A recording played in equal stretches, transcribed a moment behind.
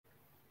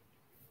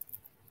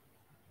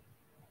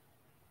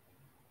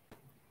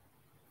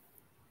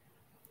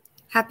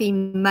Happy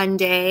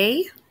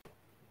Monday.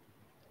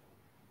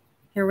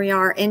 Here we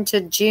are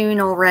into June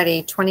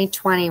already,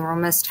 2020. We're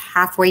almost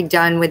halfway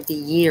done with the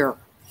year.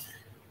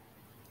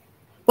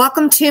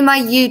 Welcome to my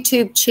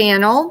YouTube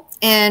channel.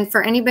 And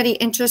for anybody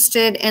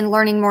interested in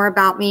learning more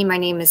about me, my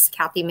name is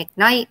Kathy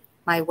McKnight.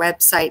 My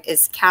website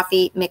is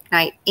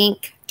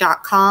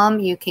kathymcknightinc.com.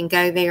 You can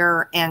go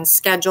there and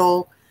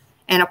schedule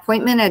an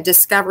appointment, a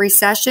discovery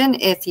session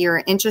if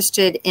you're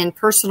interested in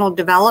personal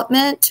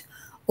development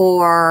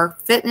or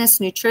fitness,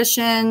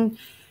 nutrition,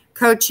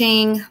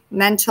 coaching,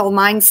 mental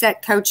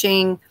mindset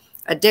coaching,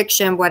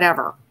 addiction,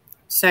 whatever.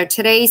 So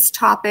today's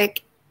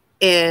topic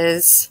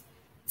is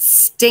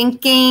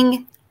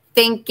stinking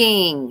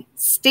thinking.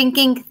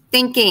 Stinking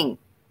thinking.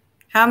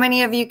 How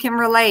many of you can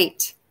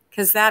relate?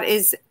 Because that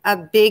is a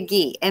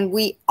biggie, and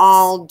we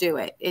all do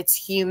it. It's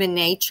human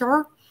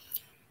nature.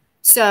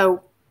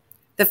 So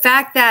the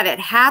fact that it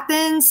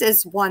happens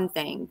is one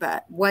thing,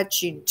 but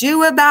what you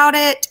do about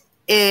it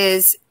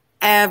is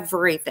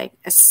everything,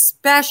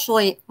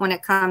 especially when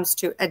it comes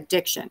to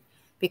addiction.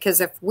 Because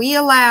if we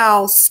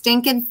allow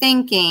stinking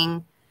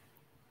thinking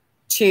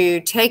to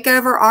take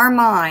over our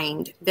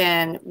mind,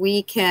 then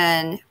we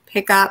can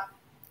pick up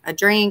a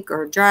drink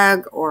or a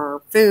drug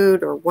or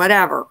food or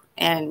whatever,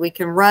 and we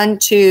can run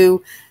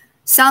to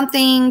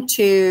something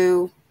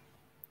to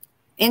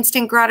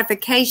instant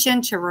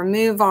gratification to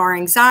remove our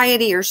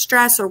anxiety or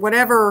stress or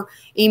whatever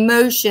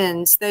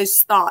emotions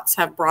those thoughts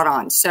have brought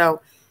on.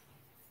 So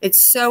it's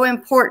so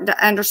important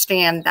to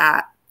understand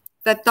that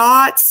the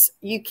thoughts,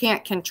 you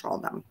can't control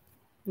them.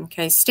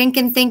 Okay,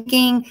 stinking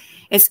thinking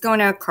is going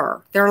to occur.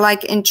 They're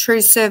like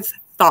intrusive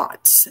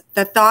thoughts.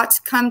 The thoughts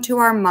come to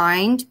our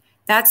mind.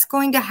 That's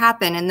going to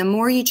happen. And the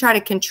more you try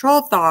to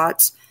control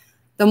thoughts,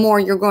 the more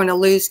you're going to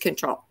lose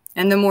control.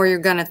 And the more you're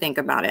going to think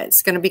about it.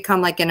 It's going to become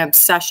like an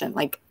obsession.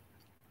 Like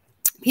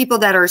people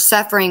that are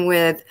suffering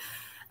with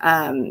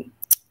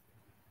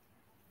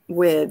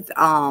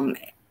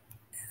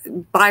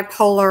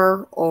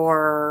bipolar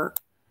or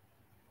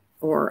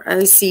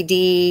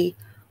OCD,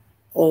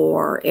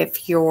 or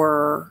if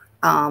you're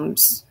ADD,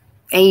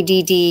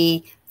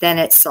 then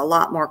it's a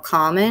lot more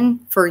common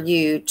for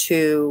you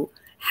to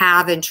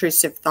have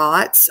intrusive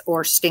thoughts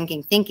or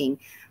stinking thinking.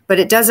 But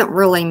it doesn't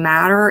really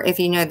matter if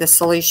you know the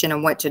solution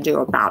and what to do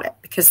about it,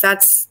 because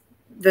that's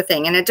the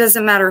thing. And it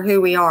doesn't matter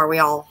who we are. We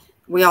all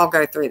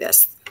go through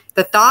this.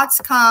 The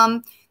thoughts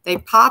come, they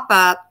pop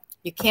up.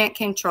 You can't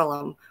control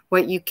them.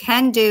 What you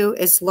can do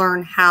is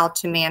learn how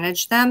to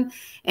manage them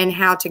and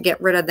how to get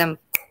rid of them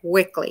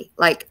quickly,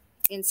 like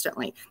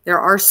instantly. There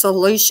are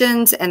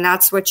solutions, and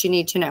that's what you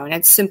need to know. And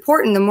it's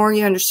important, the more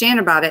you understand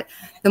about it,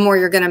 the more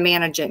you're going to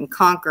manage it and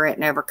conquer it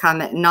and overcome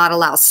it and not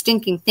allow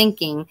stinking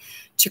thinking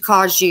to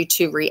cause you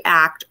to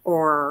react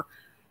or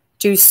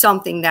do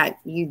something that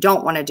you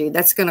don't want to do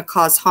that's going to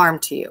cause harm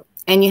to you.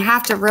 And you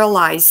have to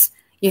realize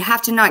you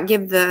have to not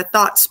give the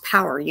thoughts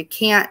power. You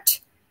can't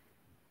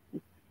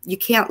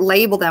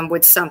label them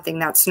with something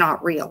that's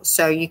not real.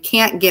 So you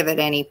can't give it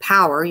any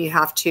power. You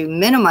have to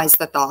minimize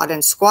the thought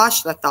and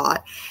squash the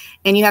thought.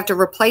 And you have to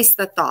replace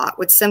the thought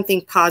with something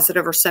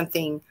positive or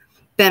something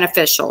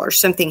beneficial or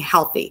something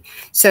healthy.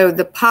 So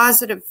the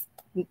positive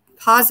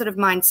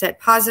mindset,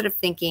 positive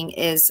thinking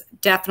is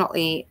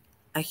definitely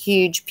a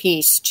huge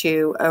piece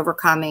to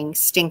overcoming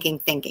stinking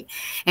thinking.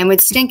 And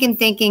with stinking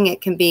thinking, it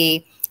can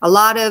be a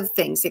lot of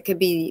things. It could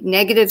be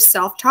negative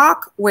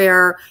self-talk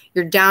where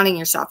you're downing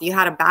yourself. You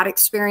had a bad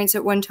experience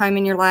at one time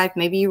in your life.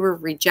 Maybe you were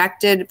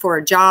rejected for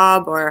a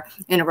job or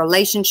in a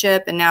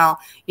relationship, and now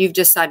you've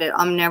decided,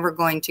 I'm never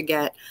going to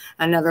get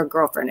another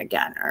girlfriend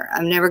again, or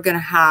I'm never going to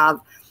have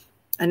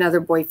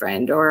another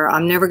boyfriend, or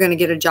I'm never going to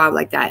get a job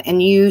like that.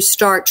 And you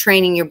start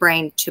training your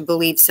brain to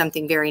believe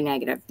something very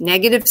negative.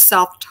 Negative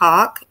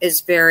self-talk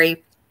is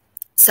very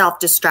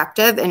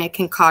self-destructive, and it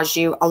can cause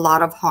you a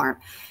lot of harm.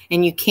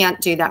 And you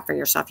can't do that for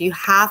yourself. You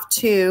have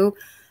to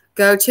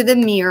go to the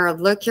mirror,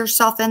 look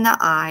yourself in the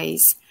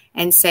eyes,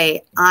 and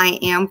say, I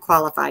am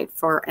qualified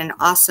for an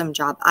awesome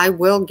job. I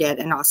will get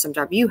an awesome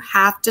job. You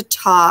have to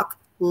talk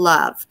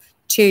love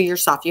to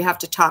yourself. You have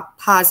to talk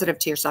positive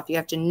to yourself. You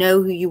have to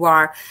know who you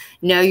are,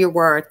 know your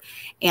worth,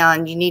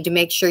 and you need to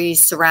make sure you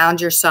surround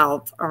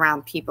yourself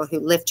around people who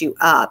lift you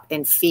up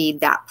and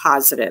feed that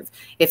positive.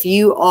 If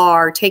you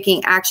are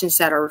taking actions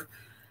that are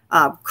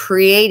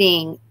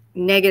creating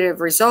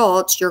negative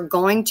results, you're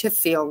going to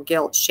feel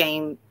guilt,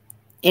 shame,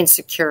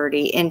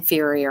 insecurity,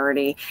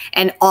 inferiority,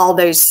 and all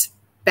those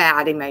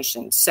bad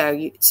emotions. So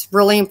it's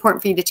really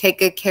important for you to take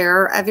good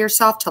care of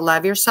yourself, to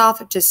love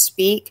yourself, to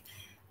speak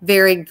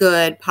very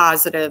good,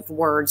 positive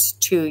words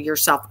to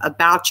yourself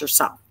about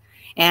yourself.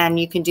 And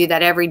you can do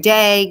that every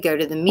day. Go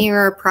to the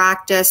mirror,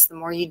 practice. The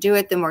more you do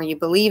it, the more you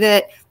believe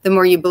it, the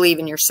more you believe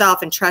in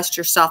yourself and trust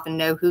yourself and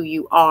know who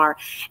you are.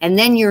 And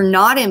then you're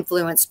not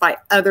influenced by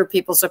other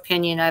people's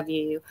opinion of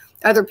you,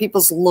 other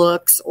people's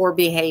looks or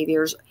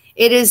behaviors.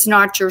 It is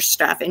not your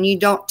stuff. And you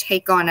don't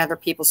take on other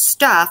people's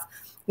stuff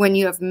when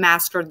you have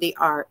mastered the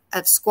art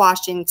of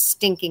squashing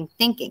stinking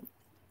thinking.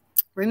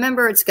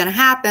 Remember, it's going to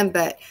happen,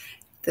 but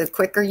the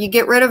quicker you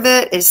get rid of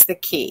it is the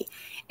key.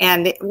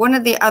 And one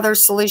of the other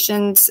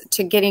solutions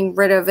to getting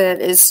rid of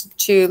it is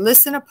to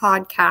listen to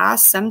podcasts.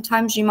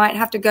 Sometimes you might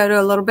have to go to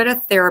a little bit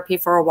of therapy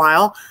for a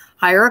while.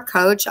 Hire a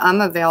coach. I'm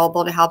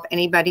available to help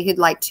anybody who'd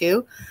like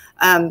to.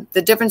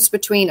 The difference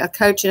between a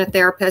coach and a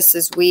therapist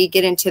is we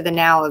get into the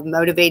now of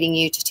motivating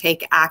you to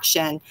take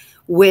action,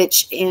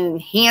 which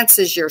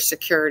enhances your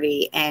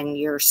security and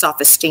your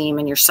self-esteem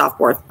and your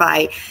self-worth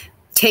by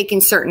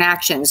taking certain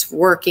actions,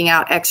 working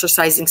out,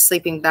 exercising,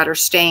 sleeping better,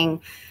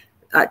 staying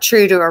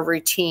true to a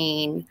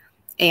routine,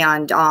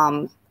 and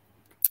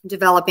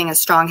developing a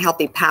strong,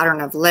 healthy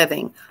pattern of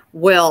living.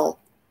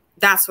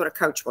 That's what a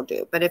coach will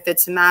do. But if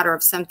it's a matter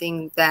of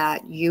something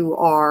that you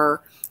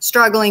are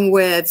struggling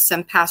with,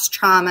 some past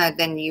trauma,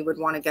 then you would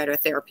want to go to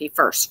therapy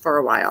first for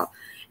a while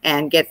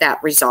and get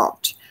that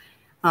resolved.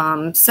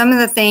 Some of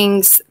the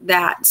things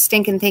that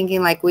stinking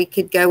thinking, like we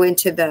could go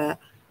into the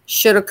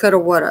shoulda, coulda,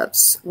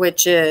 wouldas,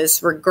 which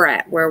is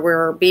regret, where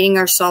we're beating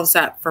ourselves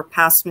up for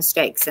past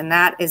mistakes. And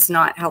that is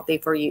not healthy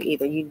for you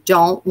either. You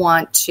don't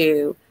want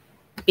to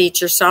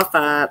beat yourself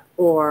up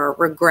or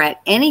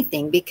regret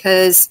anything,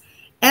 because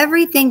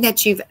everything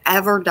that you've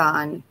ever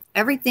done,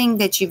 everything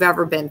that you've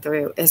ever been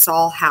through, has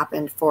all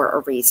happened for a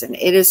reason.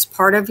 It is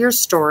part of your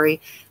story.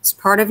 It's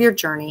part of your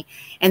journey.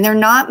 And they're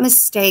not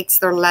mistakes.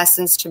 They're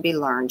lessons to be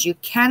learned. You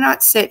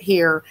cannot sit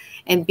here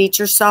and beat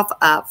yourself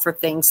up for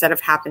things that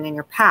have happened in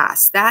your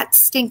past. That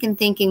stinking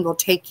thinking will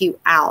take you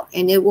out,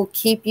 and it will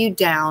keep you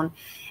down.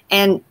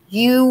 And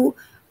you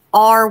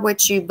are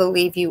what you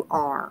believe you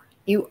are.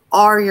 You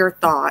are your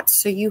thoughts.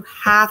 So you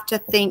have to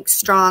think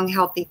strong,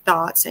 healthy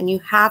thoughts, and you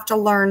have to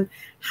learn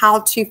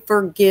how to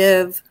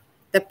forgive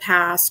the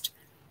past.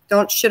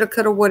 Don't shoulda,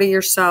 coulda, woulda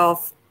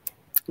yourself.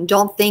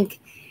 Don't think,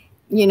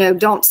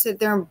 don't sit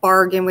there and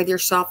bargain with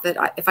yourself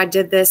that if I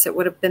did this, it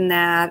would have been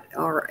that,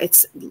 or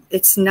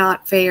it's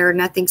not fair.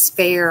 Nothing's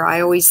fair.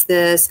 I always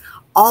this.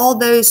 All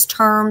those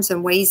terms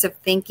and ways of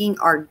thinking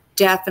are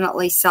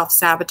definitely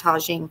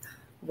self-sabotaging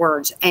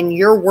words, and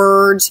your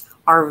words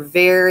are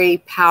very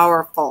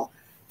powerful.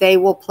 They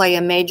will play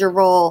a major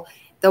role.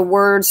 The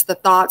words, the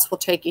thoughts will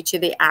take you to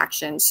the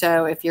action.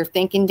 So if you're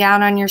thinking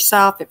down on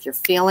yourself, if you're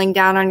feeling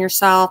down on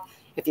yourself,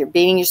 if you're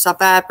beating yourself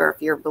up, or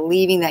if you're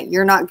believing that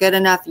you're not good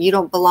enough, you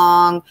don't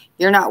belong,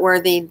 you're not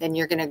worthy, then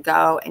you're going to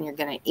go and you're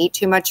going to eat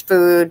too much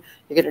food.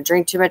 You're going to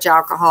drink too much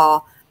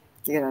alcohol.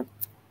 You're going to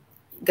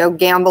go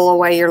gamble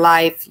away your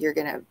life. You're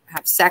going to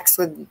have sex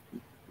with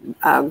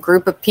a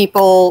group of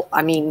people.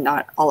 I mean,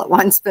 not all at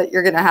once, but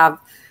you're going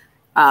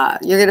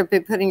to be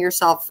putting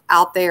yourself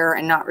out there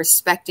and not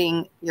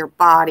respecting your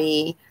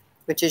body,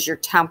 which is your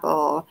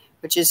temple,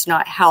 which is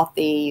not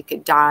healthy. You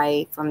could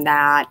die from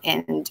that,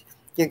 and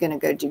you're going to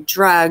go do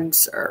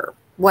drugs or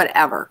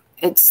whatever.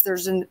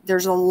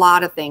 There's a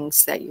lot of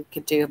things that you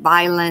could do.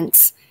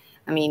 Violence.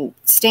 I mean,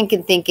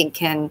 stinking thinking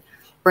can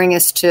bring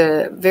us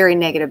to very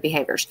negative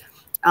behaviors.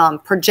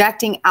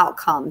 Projecting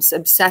outcomes,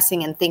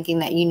 obsessing and thinking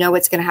that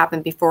it's going to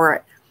happen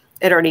before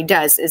it already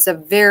does, is a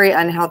very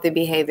unhealthy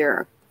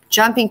behavior.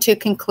 Jumping to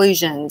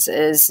conclusions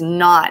is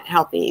not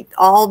healthy.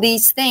 All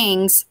these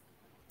things,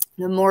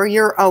 the more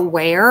you're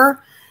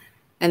aware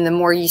and the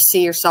more you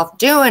see yourself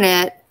doing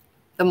it,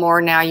 the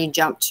more now you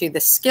jump to the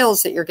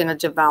skills that you're going to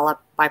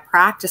develop by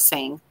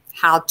practicing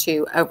how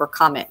to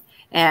overcome it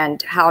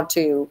and how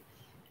to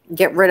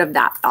get rid of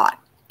that thought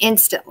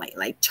instantly,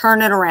 like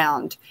turn it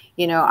around.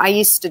 I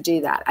used to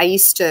do that. I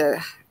used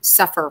to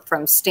suffer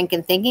from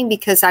stinking thinking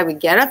because I would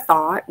get a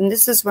thought, and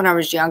this is when I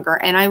was younger,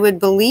 and I would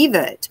believe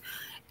it.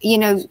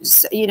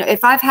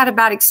 If I've had a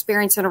bad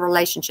experience in a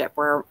relationship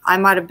where I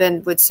might have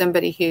been with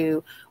somebody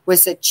who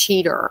was a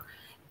cheater,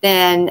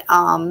 then,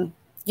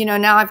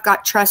 now I've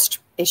got trust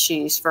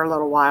issues for a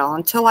little while.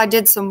 Until I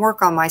did some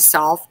work on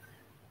myself,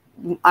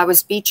 I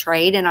was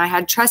betrayed and I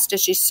had trust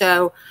issues.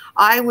 So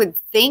I would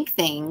think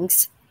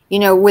things,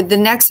 with the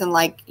next one,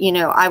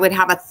 I would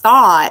have a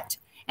thought,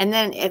 and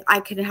then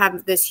I could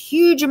have this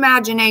huge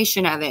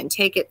imagination of it and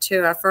take it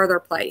to a further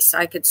place.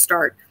 I could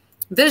start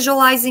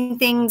visualizing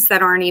things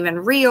that aren't even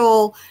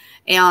real.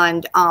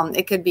 And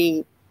it could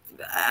be,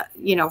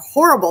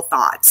 horrible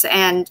thoughts.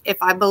 And if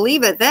I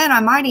believe it, then I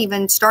might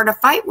even start a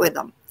fight with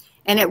them.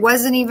 And it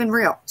wasn't even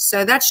real.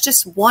 So that's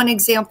just one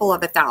example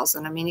of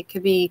 1,000. I mean, it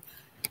could be,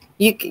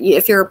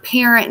 if you're a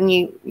parent and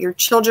your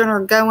children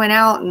are going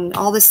out and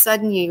all of a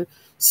sudden you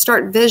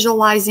start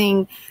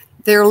visualizing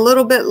they're a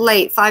little bit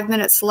late, 5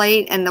 minutes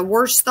late, and the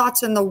worst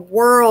thoughts in the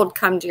world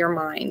come to your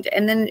mind.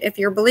 And then if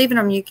you're believing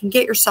them, you can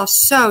get yourself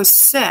so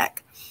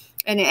sick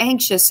and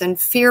anxious and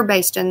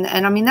fear-based. And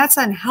I mean, that's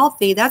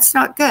unhealthy. That's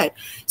not good.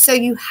 So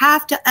you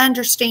have to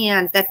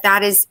understand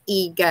that is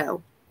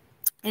ego.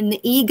 And the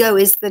ego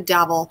is the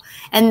devil.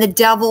 And the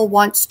devil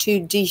wants to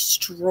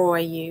destroy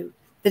you.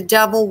 The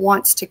devil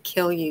wants to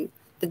kill you.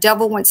 The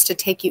devil wants to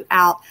take you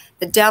out.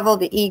 The devil,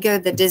 the ego,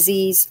 the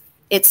disease,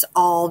 it's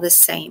all the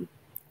same.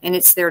 And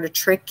it's there to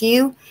trick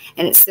you,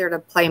 and it's there to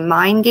play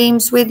mind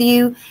games with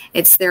you.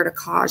 It's there to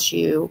cause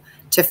you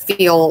to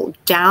feel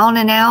down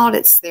and out.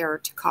 It's there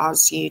to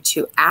cause you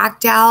to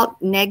act out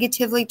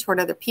negatively toward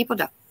other people,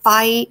 to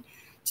fight,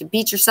 to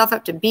beat yourself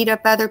up, to beat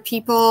up other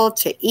people,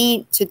 to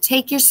eat, to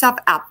take yourself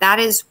out. That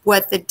is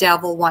what the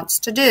devil wants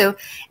to do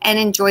and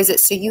enjoys it.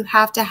 So you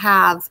have to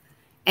have,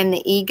 and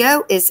the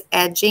ego is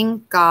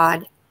edging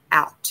God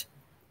out.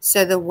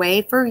 So the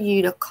way for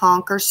you to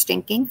conquer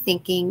stinking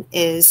thinking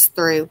is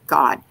through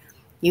God.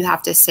 You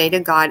have to say to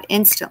God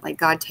instantly,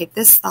 God, take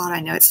this thought. I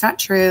know it's not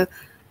true.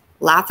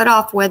 Laugh it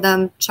off with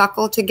them,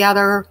 chuckle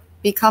together,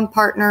 become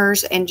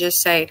partners, and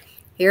just say,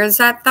 here's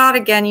that thought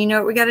again. You know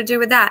what we got to do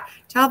with that?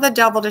 Tell the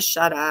devil to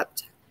shut up.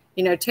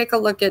 Take a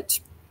look at,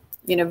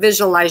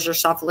 visualize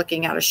yourself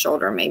looking at a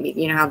shoulder. Maybe,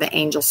 how the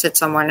angel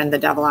sits on one and the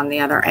devil on the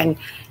other, and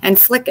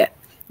flick it.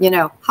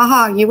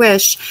 Haha, you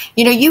wish.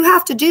 You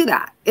have to do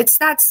that. It's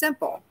that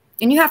simple.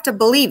 And you have to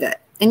believe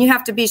it. And you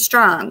have to be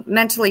strong,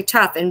 mentally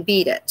tough, and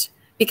beat it.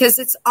 Because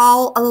it's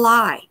all a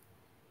lie.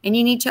 And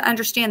you need to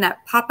understand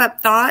that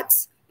pop-up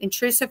thoughts,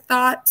 intrusive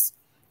thoughts,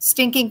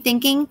 stinking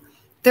thinking,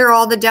 they're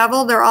all the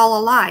devil. They're all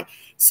a lie.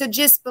 So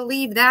just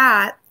believe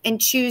that and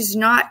choose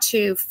not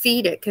to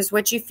feed it, because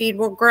what you feed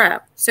will grow.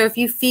 So if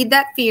you feed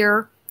that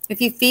fear,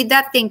 if you feed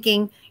that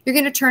thinking, you're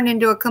going to turn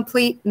into a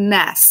complete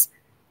mess.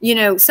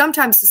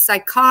 Sometimes a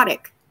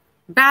psychotic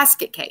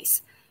basket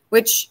case,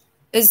 which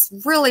is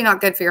really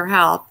not good for your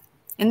health.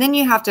 And then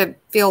you have to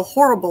feel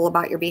horrible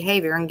about your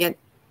behavior and get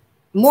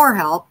more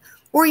help,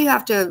 or you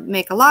have to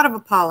make a lot of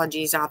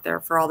apologies out there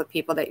for all the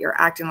people that you're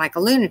acting like a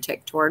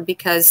lunatic toward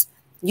because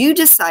you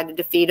decided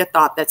to feed a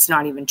thought that's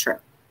not even true.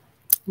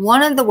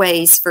 One of the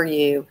ways for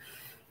you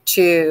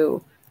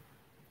to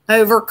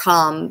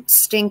overcome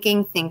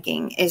stinking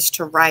thinking is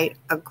to write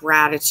a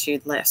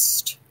gratitude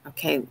list,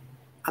 okay,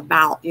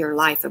 about your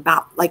life,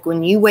 about like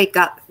when you wake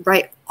up,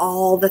 write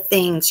all the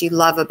things you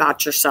love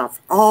about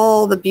yourself,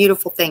 all the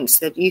beautiful things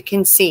that you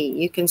can see,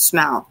 you can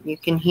smell, you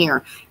can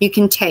hear, you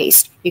can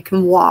taste, you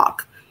can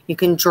walk, you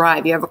can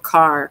drive, you have a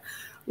car,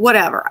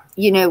 whatever,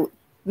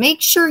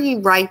 make sure you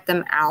write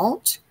them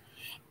out.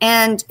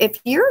 And if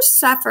you're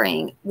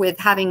suffering with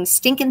having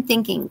stinking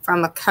thinking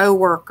from a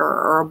coworker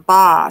or a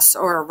boss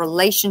or a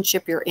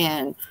relationship you're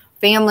in,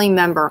 family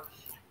member,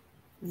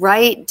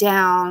 write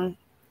down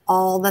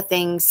all the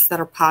things that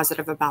are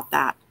positive about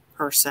that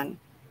person.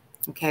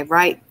 Okay,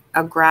 write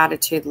a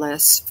gratitude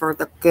list for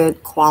the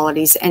good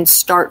qualities and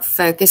start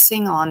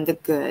focusing on the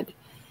good,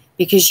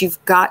 because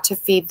you've got to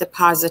feed the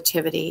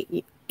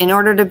positivity. In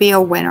order to be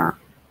a winner,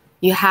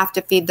 you have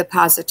to feed the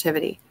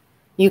positivity.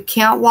 You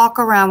can't walk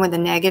around with a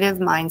negative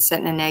mindset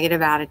and a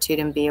negative attitude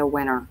and be a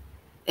winner.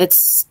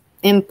 It's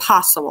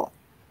impossible.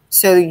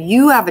 So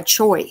you have a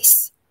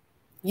choice.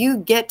 You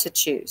get to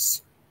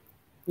choose.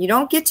 You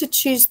don't get to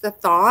choose the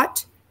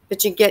thought,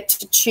 but you get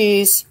to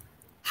choose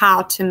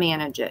how to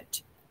manage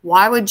it.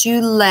 Why would you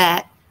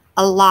let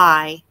a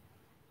lie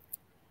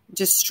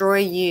destroy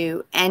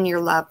you and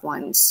your loved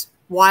ones?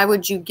 Why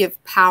would you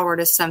give power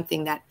to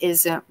something that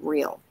isn't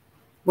real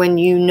when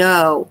you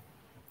know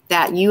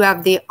that you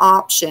have the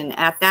option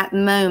at that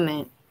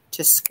moment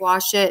to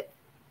squash it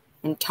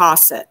and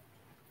toss it?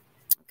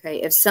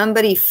 Okay, if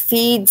somebody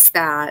feeds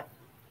that,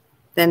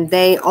 then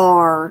they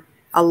are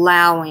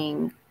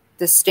allowing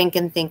the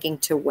stinking thinking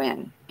to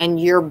win, and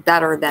you're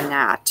better than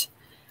that.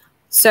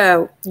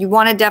 So you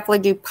want to definitely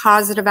do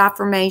positive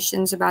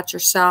affirmations about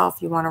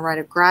yourself. You want to write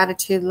a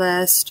gratitude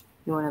list.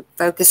 You want to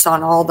focus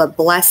on all the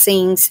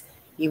blessings.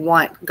 You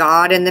want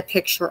God in the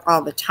picture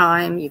all the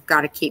time. You've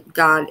got to keep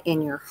God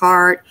in your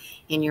heart,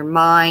 in your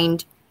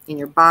mind, in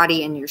your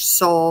body, in your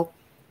soul.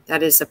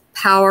 That is a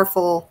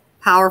powerful,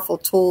 powerful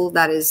tool.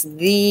 That is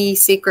the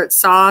secret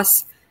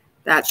sauce.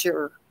 That's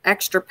your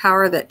extra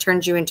power that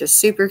turns you into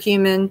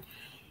superhuman.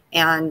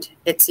 And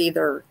it's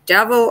either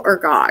devil or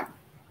God.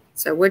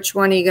 So which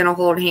one are you going to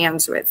hold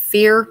hands with,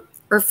 fear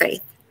or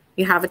faith?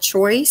 You have a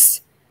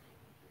choice.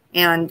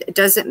 And it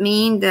doesn't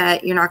mean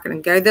that you're not going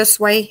to go this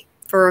way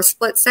for a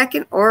split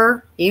second,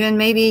 or even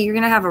maybe you're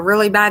going to have a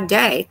really bad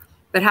day.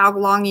 But how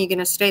long are you going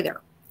to stay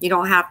there? You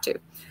don't have to.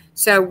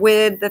 So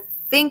with the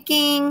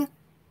thinking,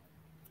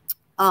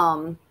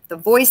 the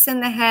voice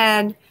in the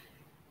head,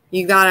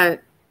 you got to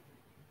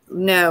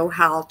know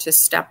how to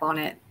step on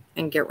it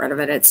and get rid of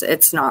it.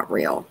 It's not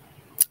real.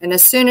 And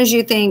as soon as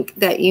you think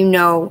that you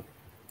know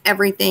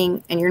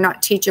everything and you're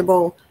not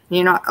teachable, and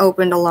you're not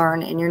open to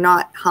learn, and you're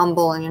not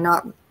humble, and you're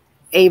not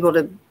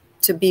able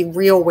to be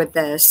real with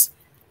this,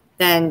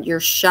 then you're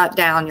shut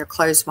down, you're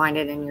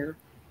closed-minded, and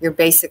you're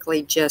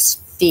basically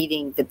just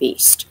feeding the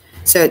beast.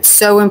 So it's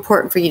so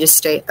important for you to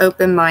stay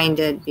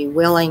open-minded, be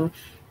willing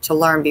to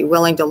learn, be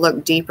willing to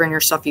look deeper in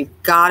yourself.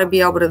 You've got to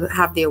be able to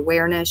have the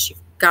awareness. You've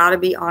got to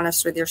be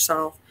honest with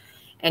yourself,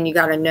 and you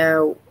got to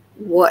know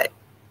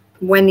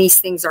when these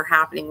things are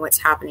happening, what's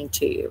happening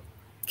to you.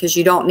 Because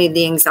you don't need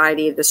the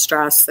anxiety, the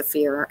stress, the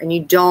fear, and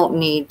you don't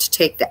need to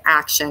take the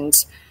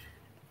actions,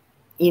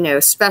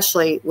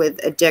 especially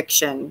with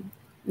addiction.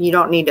 You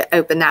don't need to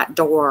open that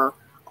door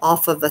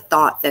off of a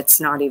thought that's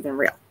not even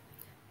real.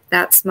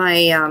 That's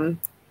my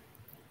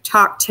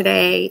talk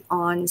today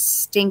on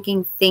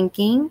stinking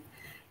thinking.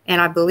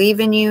 And I believe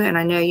in you, and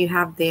I know you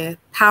have the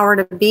power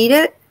to beat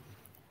it.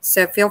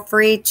 So feel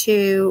free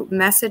to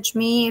message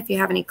me if you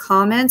have any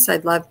comments.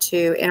 I'd love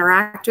to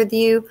interact with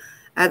you.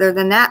 Other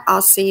than that,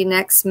 I'll see you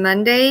next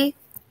Monday.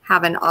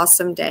 Have an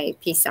awesome day.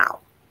 Peace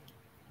out.